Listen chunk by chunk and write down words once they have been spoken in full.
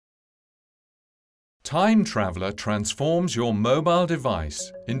Timetraveler transforms your mobile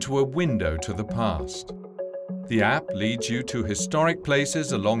device into a window to the past. The app leads you to historic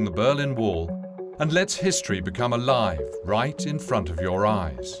places along the Berlin Wall and lets history become alive right in front of your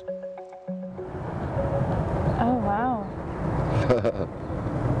eyes. Oh, wow.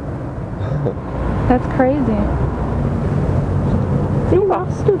 That's crazy. Wie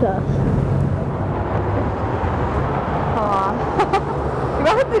machst du das? Wie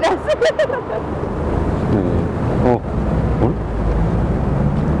machen Sie das? Oh, und?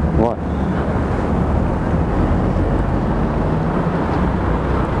 What?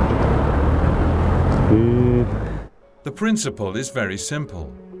 The principle is very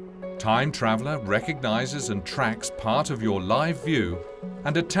simple. Timetraveler recognizes and tracks part of your live view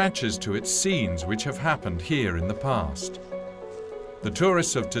and attaches to it scenes which have happened here in the past. The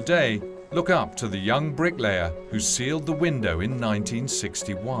tourists of today look up to the young bricklayer who sealed the window in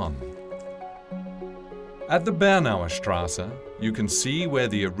 1961. At the Bernauer Straße, you can see where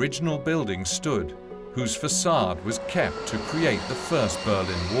the original building stood, whose facade was kept to create the first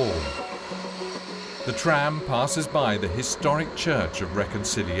Berlin Wall. The tram passes by the historic Church of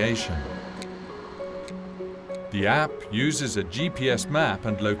Reconciliation. The app uses a GPS map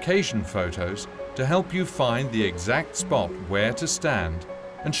and location photos to help you find the exact spot where to stand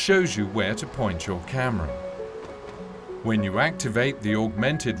and shows you where to point your camera. When you activate the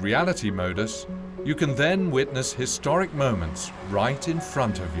augmented reality modus, you can then witness historic moments right in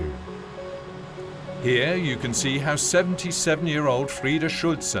front of you. Here you can see how 77-year-old Frieda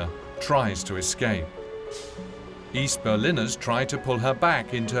Schulze tries to escape. East Berliners try to pull her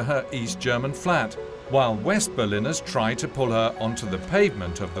back into her East German flat, while West Berliners try to pull her onto the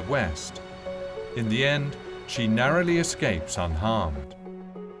pavement of the West. In the end, she narrowly escapes unharmed.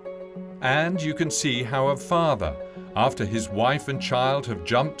 And you can see how a father, after his wife and child have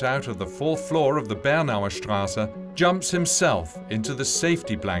jumped out of the 4th floor of the Bernauer Straße, jumps himself into the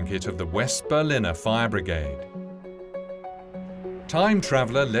safety blanket of the West Berliner Fire Brigade.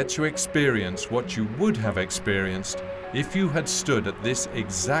 Timetraveler lets you experience what you would have experienced if you had stood at this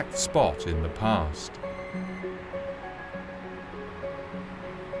exact spot in the past.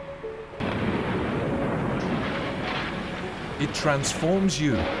 It transforms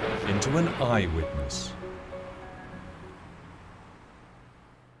you into an eyewitness.